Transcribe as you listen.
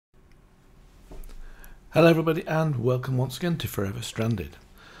Hello everybody and welcome once again to Forever Stranded.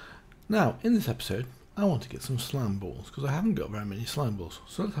 Now in this episode I want to get some slime balls because I haven't got very many slime balls.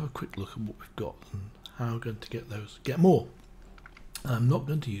 So let's have a quick look at what we've got and how we're going to get more. And I'm not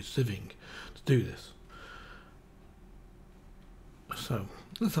going to use sieving to do this. So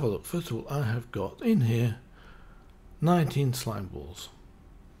let's have a look. First of all, I have got in here 19 slime balls.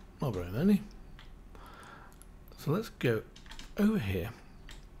 Not very many. So let's go over here.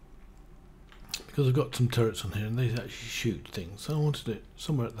 Because I've got some turrets on here and they actually shoot things, so I want to do it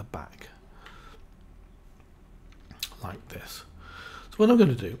somewhere at the back, like this. So what I'm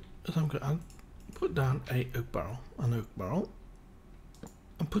going to do is I'm going to put down an oak barrel,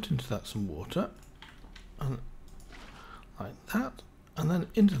 and put into that some water, and like that, and then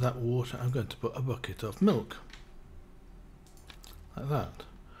into that water I'm going to put a bucket of milk, like that.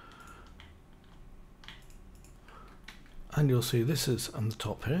 And you'll see this is on the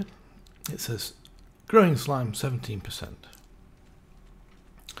top here. It says growing slime 17%. So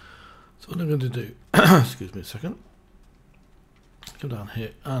what I'm going to do, excuse me a second, come down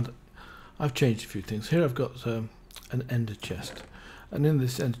here and I've changed a few things. Here I've got an ender chest, and in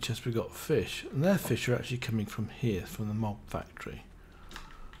this ender chest we've got fish, and their fish are actually coming from here, from the mob factory.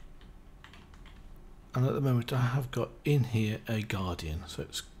 And at the moment I have got in here a guardian, so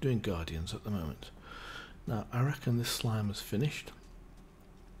it's doing guardians at the moment. Now I reckon this slime is finished.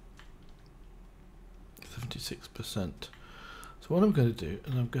 76%. So what I'm going to do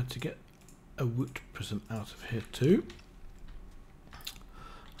is I'm going to get a woot prism out of here too,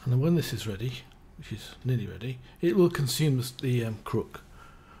 and then when this is ready, which is nearly ready, it will consume the crook.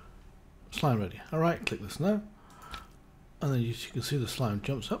 Slime ready. I right click this now, and then you can see the slime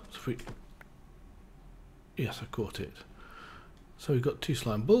jumps up. So yes, I caught it. So we've got 2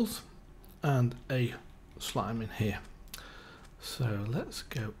 slime balls and a slime in here. So let's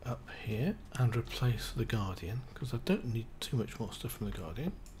go up here and replace the guardian, because I don't need too much more stuff from the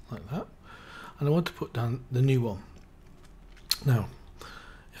guardian, like that. And I want to put down the new one. Now,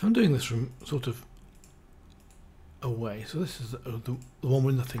 if I'm doing this from sort of away, so this is the one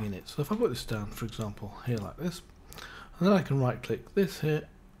with nothing in it. So if I put this down, for example, here like this, and then I can right click this here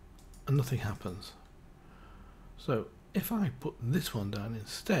and nothing happens. So if I put this one down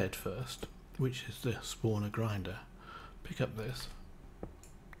instead first, which is the spawner grinder, pick up this,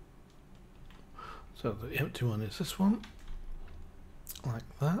 so the empty one is this one, like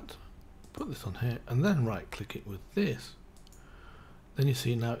that, put this on here and then right click it with this, then you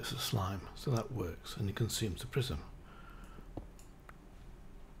see now it's a slime, so that works and it consumes the prism.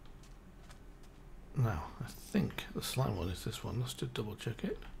 Now I think the slime one is this one. Let's just double check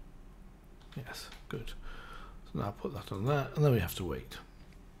it. Yes, good. So now I'll put that on there, and then we have to wait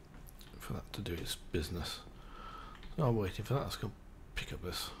for that to do its business. So I'm waiting for that. Let's go pick up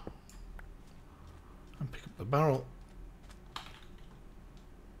this and pick up the barrel.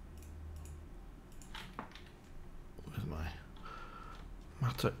 Where's my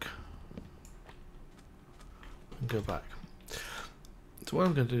mattock? And go back. So what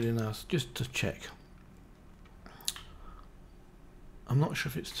I'm going to do now is just to check. I'm not sure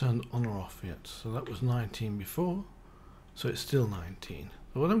if it's turned on or off yet. So that was 19 before, so it's still 19.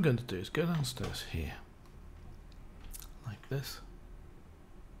 So what I'm going to do is go downstairs here, like this,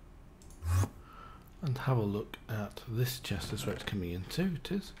 and have a look at this chest. That's where it's coming into.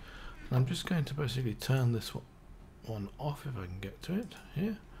 It is. And I'm just going to basically turn this one off if I can get to it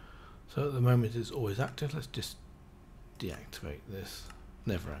here. So at the moment it's always active. Let's just deactivate this.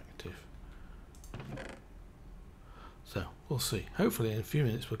 Never active. So we'll see. Hopefully in a few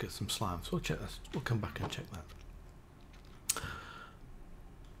minutes we'll get some slime. So we'll check this. We'll come back and check that.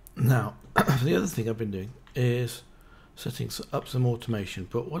 Now the other thing I've been doing is setting up some automation,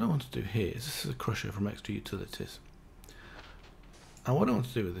 but what I want to do here is, this is a crusher from Extra Utilities, and what I want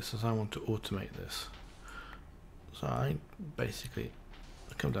to do with this is I want to automate this. So I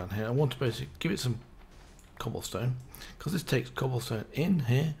come down here. I want to basically give it some cobblestone, because this takes cobblestone in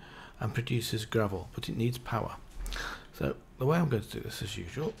here and produces gravel, but it needs power. So the way I'm going to do this, as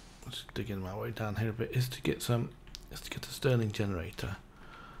usual, just digging my way down here a bit, is to get a Stirling generator.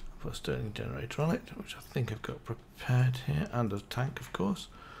 Put a Stirling generator on it, which I think I've got prepared here, and a tank, of course.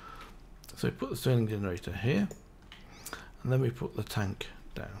 So we put the Stirling generator here, and then we put the tank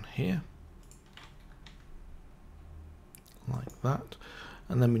down here, like that.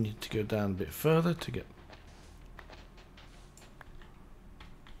 And then we need to go down a bit further to get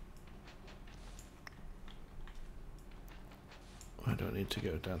I don't need to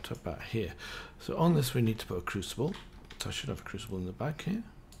go down to about here. So on this we need to put a crucible. So I should have a crucible in the back here,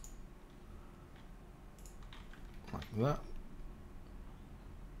 like that.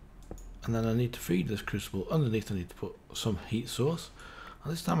 and then I need to feed this crucible. Underneath I need to put some heat source,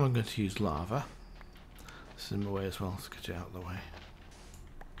 and this time I'm going to use lava. This is in my way as well, let's get it out of the way.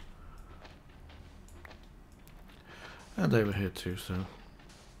 And over here too, so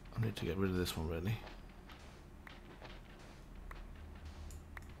I need to get rid of this one really.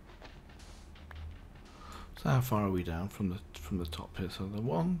 So how far are we down from the top here? So the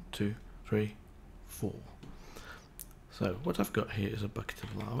 1, 2, 3, 4. So what I've got here is a bucket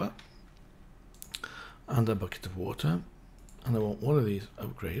of lava and a bucket of water, and I want one of these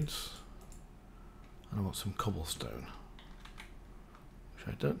upgrades, and I want some cobblestone, which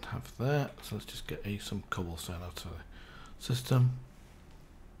I don't have there, so let's just get some cobblestone out of the system.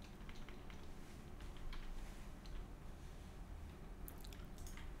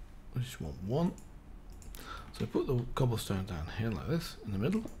 I just want one. So put the cobblestone down here like this in the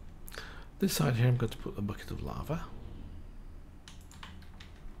middle. This side here I'm going to put a bucket of lava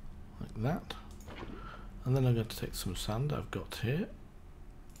like that, and then I'm going to take some sand I've got here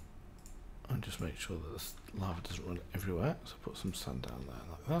and just make sure that the lava doesn't run everywhere, so put some sand down there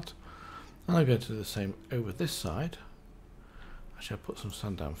like that, and I'm going to do the same over this side. Actually I'll put some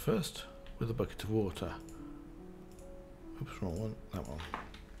sand down first with a bucket of water. Oops, wrong one, that one,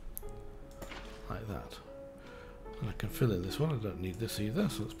 like that. And I can fill in this one, I don't need this either,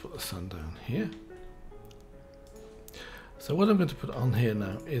 so let's put the sand down here. So what I'm going to put on here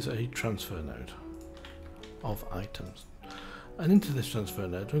now is a transfer node of items. And into this transfer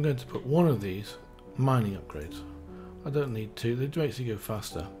node I'm going to put one of these mining upgrades. I don't need two, they do actually go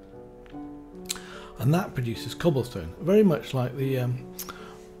faster. And that produces cobblestone, very much like the,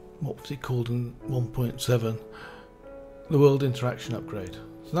 what was it called in 1.7, the world interaction upgrade.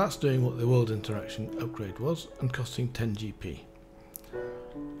 So that's doing what the world interaction upgrade was and costing 10 GP.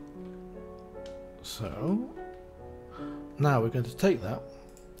 So now we're going to take that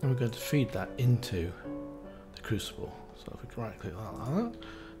and we're going to feed that into the crucible. So if we can right click that,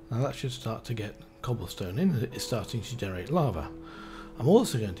 now that should start to get cobblestone in. It's starting to generate lava. I'm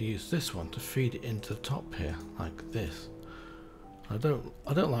also going to use this one to feed it into the top here like this. I don't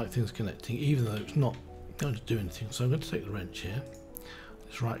like things connecting even though it's not going to do anything, so I'm going to take the wrench here.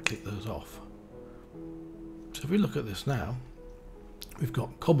 Let's right click those off. So if we look at this now, we've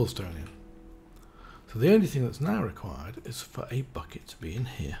got cobblestone in. So the only thing that's now required is for a bucket to be in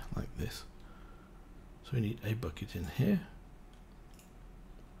here like this. So we need a bucket in here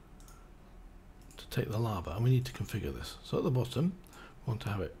to take the lava, and we need to configure this. So at the bottom we want to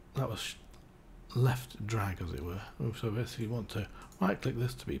have it, that was left drag as it were. So basically we want to right click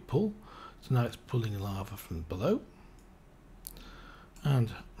this to be pull. So now it's pulling lava from below.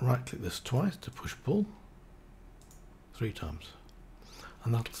 And right click this twice to push pull 3 times,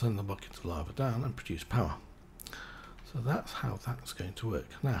 and that'll send the bucket of lava down and produce power. So that's how that's going to work.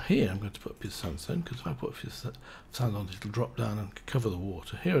 Now here I'm going to put a piece of sandstone, because if I put a piece of sand on it, it'll drop down and cover the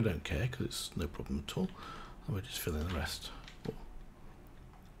water. Here I don't care because it's no problem at all, and we'll just fill in the rest, or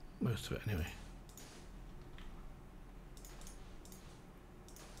most of it anyway.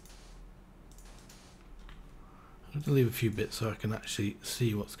 I'm going to leave a few bits so I can actually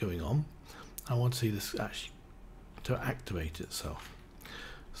see what's going on. I want to see this actually to activate itself.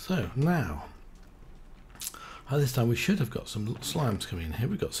 So now, this time we should have got some slimes coming in here.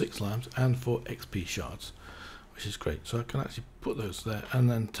 We've got 6 slimes and 4 XP shards, which is great. So I can actually put those there and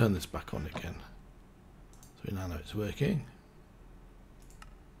then turn this back on again. So we now know it's working.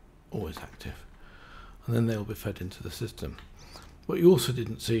 Always active. And then they'll be fed into the system. What you also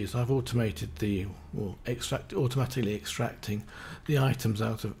didn't see is I've automated the, well, automatically extracting the items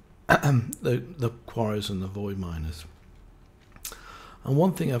out of the quarries and the void miners. And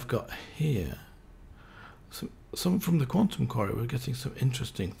one thing I've got here, some from the quantum quarry, we're getting some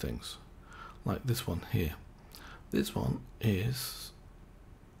interesting things, like this one here. This one is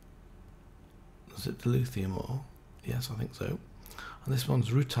it dilithium ore? Yes, I think so. And this one's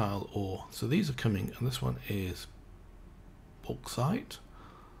rutile ore. So these are coming, and this one is bauxite,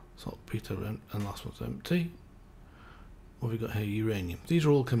 saltpeter, and last one's empty. What have we got here? Uranium. These are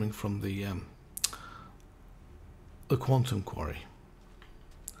all coming from the quantum quarry.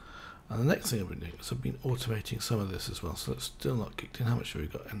 And the next thing I've been doing is I've been automating some of this as well. So it's still not kicked in. How much have we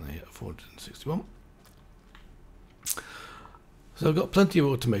got in there? 461. So I've got plenty of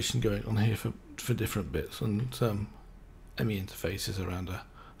automation going on here for different bits, and ME interfaces around a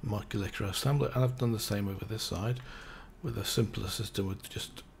molecular assembler, and I've done the same over this side with a simpler system with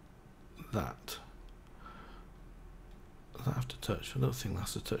just that. Does that have to touch? I don't think that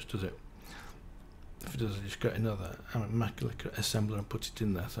has to touch, does it? If it does, I just get another molecular assembler and put it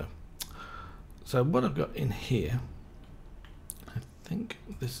in there. So what I've got in here, I think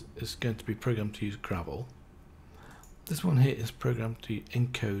this is going to be programmed to use gravel. This one here is programmed to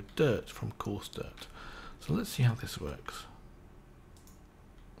encode dirt from coarse dirt. So let's see how this works.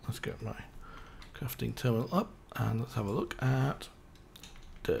 Let's get my crafting terminal up and let's have a look at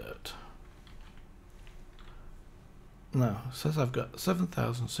dirt. Now it says I've got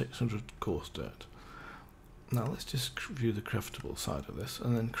 7,600 coarse dirt. Now let's just view the craftable side of this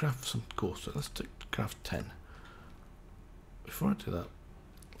and then craft some coarse dirt. Let's craft 10. Before I do that,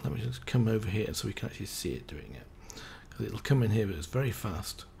 let me just come over here so we can actually see it doing it. Because it'll come in here, but it's very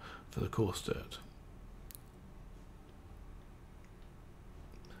fast for the coarse dirt.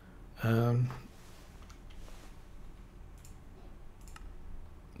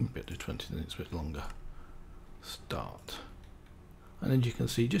 Maybe do 20, then it's a bit longer. Start. And then you can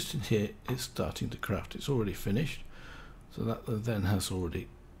see just in here it's starting to craft. It's already finished, so that then has already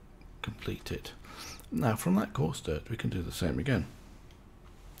completed. Now from that coarse dirt we can do the same again.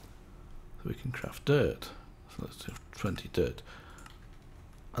 So we can craft dirt. So let's do 20 dirt.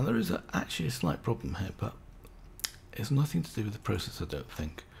 And there is actually a slight problem here, but it's nothing to do with the process, I don't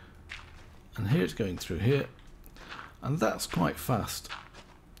think. And here it's going through here, and that's quite fast.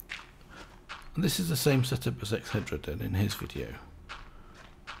 And this is the same setup as Xhedra did in his video.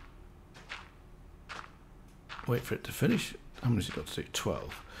 Wait for it to finish. How many has it got to do?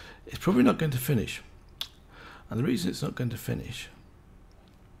 12. It's probably not going to finish. And the reason it's not going to finish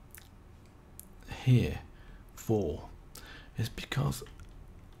here, 4, is because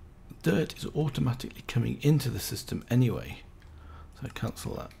dirt is automatically coming into the system anyway. So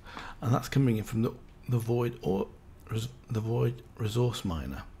cancel that. And that's coming in from the void resource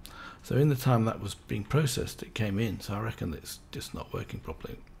miner. So in the time that was being processed, it came in. So I reckon it's just not working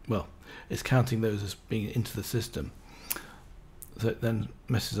properly. Well, it's counting those as being into the system. So it then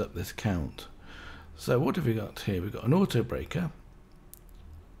messes up this count. So what have we got here? We've got an auto breaker,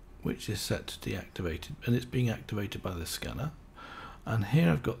 which is set to deactivated, and it's being activated by the scanner. And here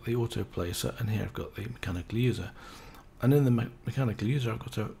I've got the auto placer, and here I've got the mechanical user. And in the mechanical user, I've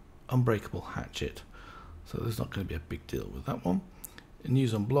got an unbreakable hatchet. So there's not going to be a big deal with that one. And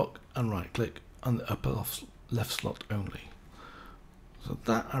use on block and right click on the upper left slot only. So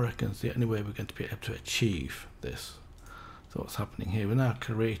that I reckon is the only way we're going to be able to achieve this. So what's happening here? We're now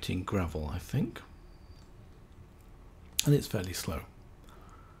creating gravel, I think. And it's fairly slow.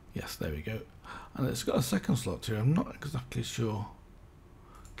 Yes, there we go. And it's got a second slot here. I'm not exactly sure.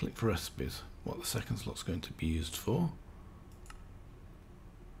 Click for recipes. What the second slot's going to be used for.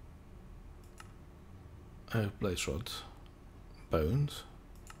 Oh, blaze rods. Bones,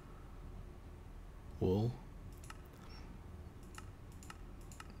 wool.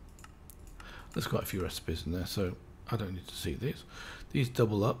 There's quite a few recipes in there, so I don't need to see these. These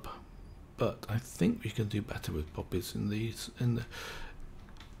double up, but I think we can do better with poppies in these in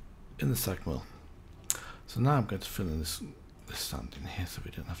the sag mill. So now I'm going to fill in this sand in here, so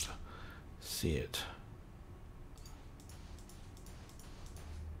we don't have to see it.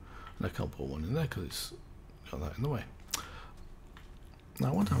 And I can't put one in there because it's got that in the way. Now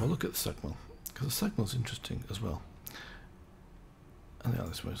I want to have a look at the sag mill, because the sag mill is interesting as well. And yeah,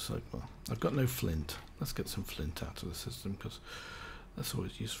 this way is sag mill. I've got no flint. Let's get some flint out of the system, because that's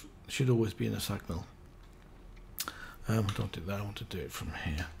always useful. It should always be in a sag mill. I don't do that. I want to do it from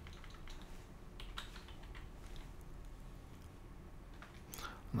here.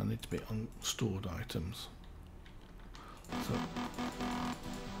 And I need to be on stored items. So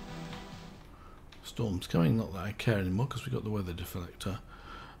storm's coming, not that I care anymore because we've got the weather deflector.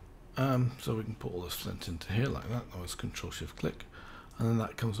 So we can put all this flint into here like that. That was Control Shift Click, and then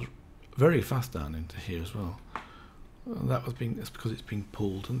that comes very fast down into here as well. That's because it's being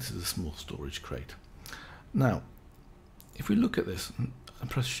pulled, and this is a small storage crate. Now, if we look at this and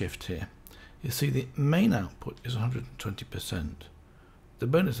press Shift here, you see the main output is 120%. The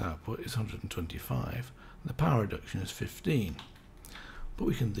bonus output is 125, and the power reduction is 15. But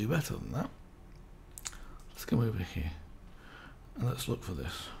we can do better than that. Let's come over here and let's look for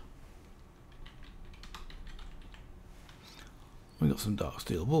this. We've got some dark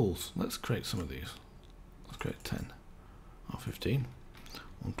steel walls. Let's create some of these. Let's create 10 or 15.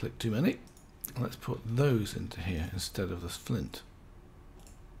 One click too many. Let's put those into here instead of this flint.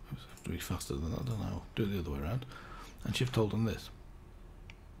 Oops, I have to be faster than that, don't I? I'll do it the other way around. And Shift hold on this.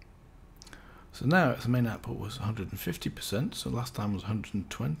 So now its main output was 150%, so last time was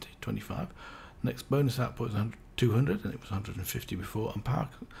 120, 25. Next bonus output is 200, and it was 150 before, and power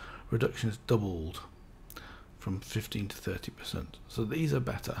reduction is doubled from 15 to 30%. So these are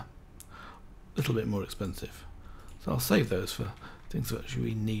better, a little bit more expensive. So I'll save those for things that actually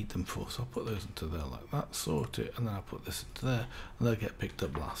we need them for. So I'll put those into there like that, sort it, and then I'll put this into there, and they'll get picked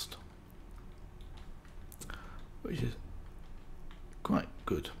up last, which is quite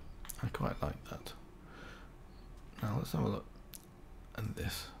good. I quite like that. Now let's have a look at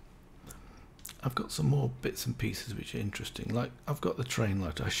this. I've got some more bits and pieces which are interesting, like I've got the train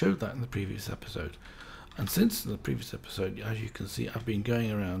lighter. I showed that in the previous episode, and since the previous episode, as you can see, I've been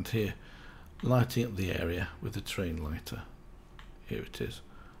going around here lighting up the area with the train lighter. Here it is,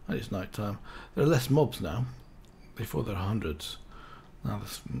 and it's night time. There are less mobs now. Before there are hundreds. Now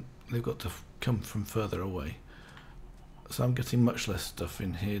they've got to come from further away, so I'm getting much less stuff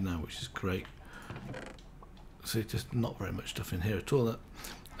in here now, which is great. See, just not very much stuff in here at all.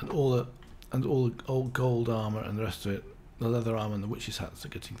 And all the old gold armor and the rest of it, the leather armor and the witches' hats are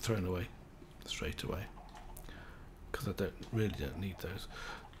getting thrown away straight away, because I really don't need those.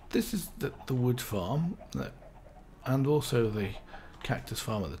 This is the wood farm, and also the cactus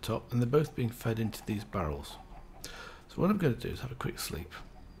farm at the top, and they're both being fed into these barrels. So what I'm going to do is have a quick sleep,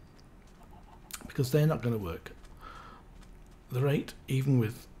 because they're not going to work. The rate, even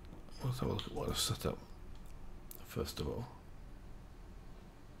with, let's have a look at what I've set up first of all.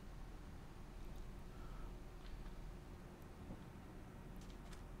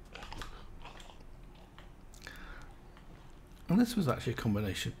 And this was actually a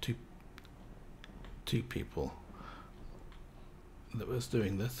combination of two people that was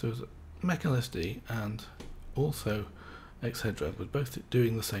doing this. There was Mechlst and also Xhedra were both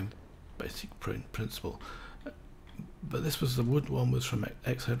doing the same basic principle. But this was the wood one was from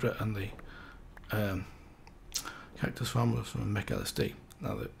Xhedra, and the cactus farm was from Mechlst.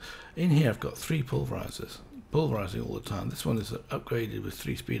 Now in here I've got 3 pulverizers, pulverizing all the time. This one is upgraded with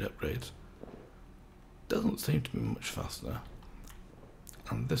 3 speed upgrades. Doesn't seem to be much faster.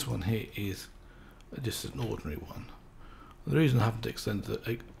 And this one here is just an ordinary one. The reason I haven't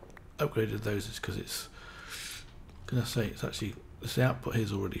upgraded those is because it's going to say it's actually the output here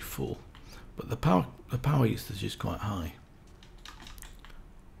is already full, but the power usage is quite high.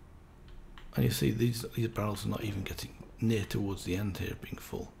 And you see these barrels are not even getting near towards the end here of being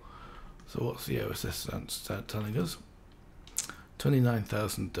full. So what's the OSS telling us?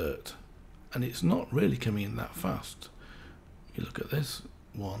 29,000 dirt, and it's not really coming in that fast. You look at this.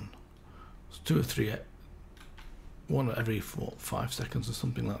 It's 2 or 3, one every 5 seconds or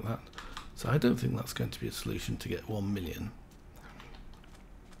something like that. So I don't think that's going to be a solution to get 1 million.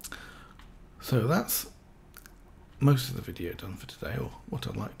 So that's most of the video done for today, or what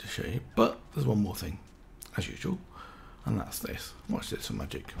I'd like to show you. But there's one more thing, as usual, and that's this. Watch this for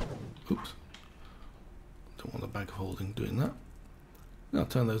magic. Oops. Don't want the bag of holding doing that. Now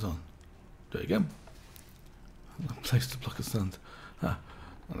turn those on. Do it again. Place the block of sand.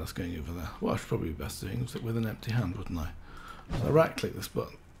 And that's going over there. What I should probably be best doing is with an empty hand, wouldn't I? So I right click this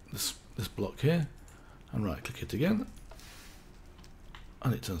button, this block here, and right click it again,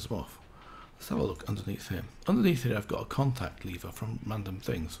 and it turns them off. Let's have a look underneath here. Underneath here I've got a contact lever from Random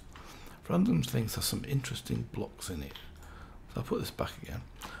Things. Random Things has some interesting blocks in it. So I'll put this back again.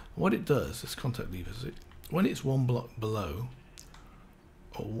 What it does, this contact lever, is when it's one block below,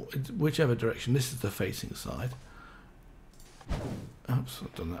 or whichever direction, this is the facing side. Oops,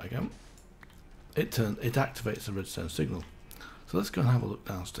 I've done that again. It activates the redstone signal. So let's go and have a look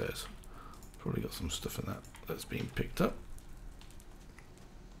downstairs. Probably got some stuff in that that's being picked up,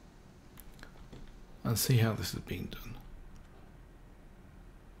 and see how this is being done.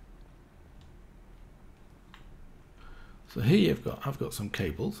 So here I've got some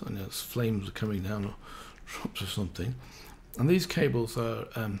cables, and there's flames are coming down, or drops or something. And these cables are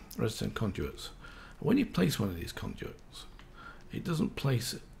redstone conduits. When you place one of these conduits, it doesn't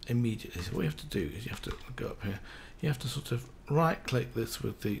place it immediately. So what you have to do is you have to go up here. You have to sort of right click this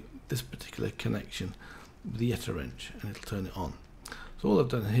with this particular connection with the Yeta wrench, and it'll turn it on. So all I've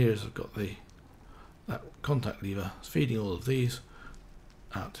done here is I've got that contact lever feeding all of these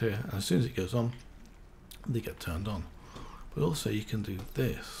out here, and as soon as it goes on, they get turned on. But also you can do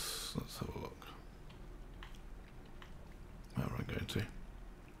this. Let's have a look. Where am I going to?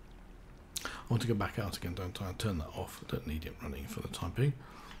 I want to go back out again, don't I? And turn that off. I don't need it running for the time being.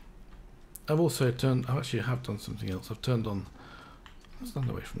 I've also turned, I actually have done something else. I've turned on, let's stand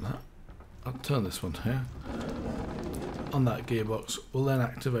away from that. I'll turn this one here. On that gearbox, will then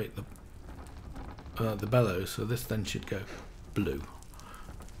activate the bellows, so this then should go blue.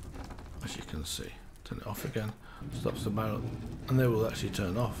 As you can see. Turn it off again, stops the barrel, and they will actually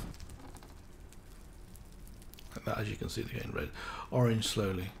turn off. Like that, as you can see, they're getting red. Orange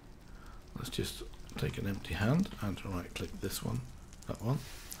slowly. Let's just take an empty hand and right click this one, that one,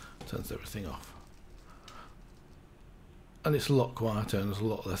 turns everything off. and it's a lot quieter and there's a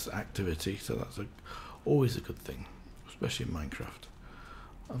lot less activity, so that's always a good thing, especially in Minecraft.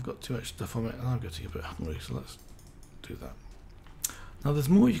 I've got too much stuff on it and I'm getting a bit hungry, so let's do that. Now there's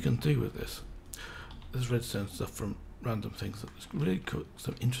more you can do with this. There's redstone stuff from random things. It's really cool,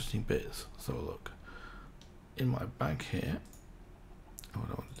 some interesting bits. So look, in my bag here, what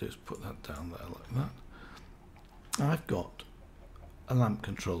I want to do is put that down there like that. I've got a lamp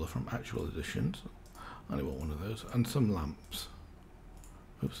controller from Actual Editions. I only want one of those, and some lamps.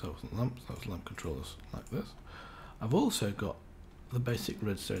 Oops, that wasn't lamps, that was lamp controllers like this. I've also got the basic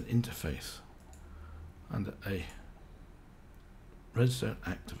redstone interface and a redstone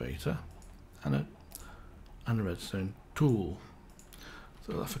activator and a redstone tool.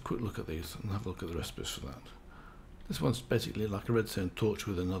 So let's have a quick look at these and have a look at the recipes for that. This one's basically like a redstone torch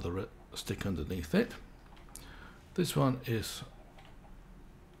with another stick underneath it. This one is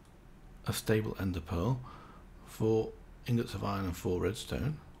a stable ender pearl, 4 ingots of iron and 4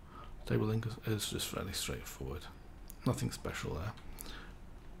 redstone. Stable ingots is just fairly straightforward, nothing special there.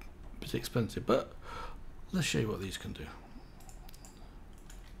 Bit expensive, but let's show you what these can do.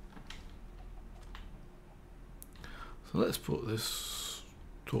 So let's put this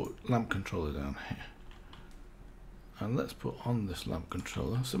lamp controller down here, and let's put on this lamp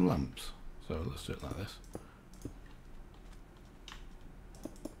controller some lamps. So let's do it like this.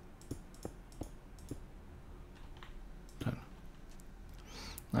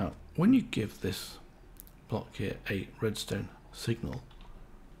 Now, when you give this block here a redstone signal,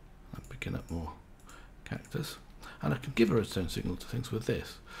 I'm picking up more cactus, and I can give a redstone signal to things with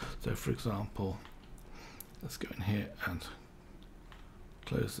this. So for example, let's go in here and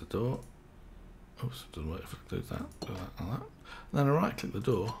close the door. Oops, doesn't work if I close that, do that and that. And then I right click the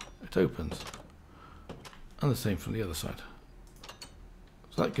door, it opens. And the same from the other side.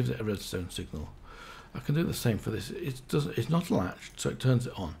 So that gives it a redstone signal. I can do the same for this. It's not latched, so it turns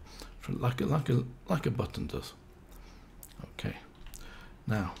it on, like a button does. Okay.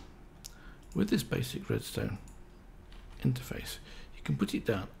 Now, with this basic redstone interface, you can put it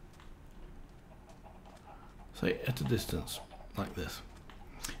down, say at a distance like this.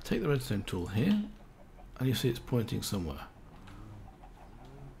 Take the redstone tool here, and you see it's pointing somewhere.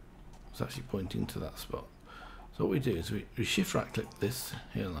 It's actually pointing to that spot. So what we do is we shift right click this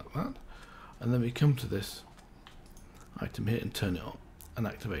here like that, and then we come to this item here and turn it on and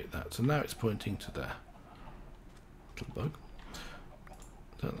activate that. So now it's pointing to there. Little bug.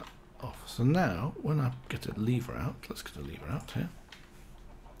 Turn that off. So now when I get a lever out, let's get a lever out here.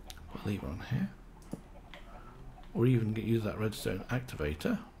 Put a lever on here. Or even use that redstone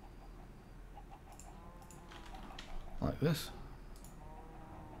activator. Like this.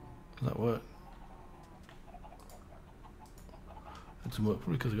 Does that work? It doesn't work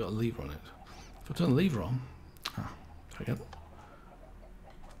probably because I've got a lever on it. If I turn the lever on, again,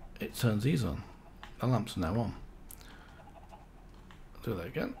 it turns these on. The lamps are now on. I'll do that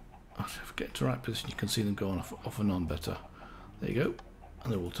again. If I get to the right position, you can see them go on off and on better. There you go.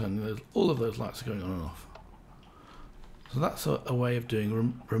 And they're all turning. All of those lights are going on and off. So that's a way of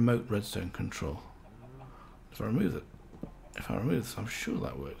doing remote redstone control. If I remove this, I'm sure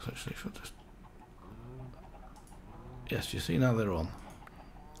that works actually. If I just, yes, you see now they're on.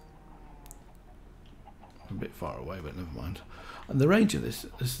 A bit far away, but never mind. And the range of this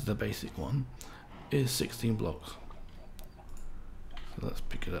is the basic one, is 16 blocks. So let's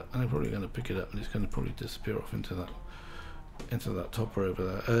pick it up, and I'm probably going to pick it up, and it's going to probably disappear off into that topper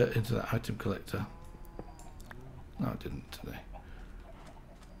over there, into that item collector. No, it didn't today.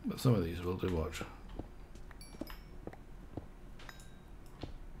 But some of these will do. Watch.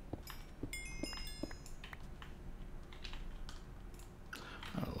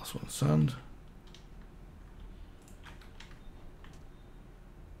 I lost one sand.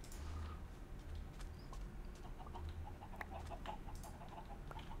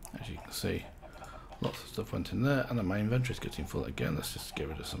 As you can see, lots of stuff went in there, and then my inventory is getting full again. Let's just get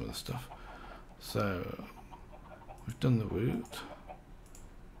rid of some of the stuff. So we've done the woot.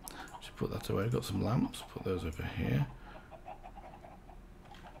 Should put that away. We've got some lamps. Put those over here.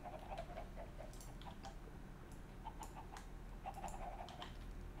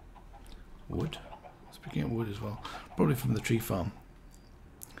 Wood. Speaking of wood as well, probably from the tree farm.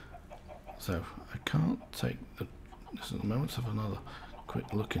 So I can't take this at the moment. Let's have another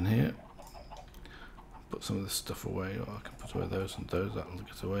quick look in here. Put some of this stuff away, or I can put away those and those. That will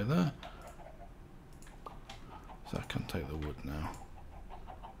get away there. So I can take the wood now.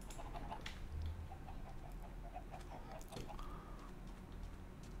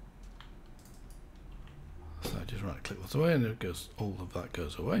 So I just right click this away, and it goes. All of that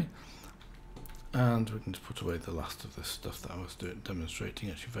goes away. And we can just put away the last of this stuff that I was demonstrating.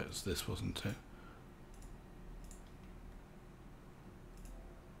 Actually, that's this, wasn't it?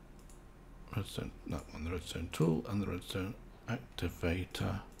 Redstone, that one, the redstone tool and the redstone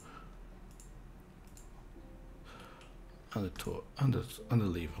activator. And the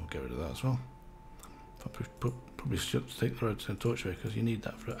lever, we'll get rid of that as well. I probably should take the redstone torch away because you need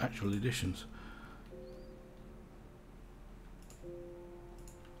that for actual additions.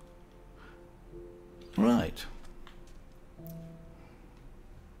 Right.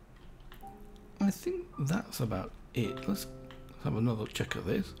 I think that's about it. Let's have another check at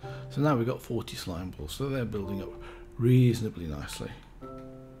this. So now we've got 40 slime balls, so they're building up reasonably nicely.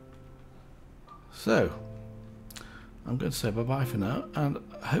 So I'm going to say bye-bye for now, and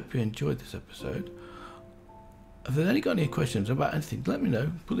I hope you enjoyed this episode. If there's any questions about anything, let me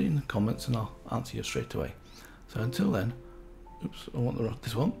know. Put it in the comments and I'll answer you straight away. So until then, oops, I want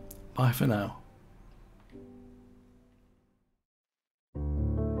this one. Bye for now.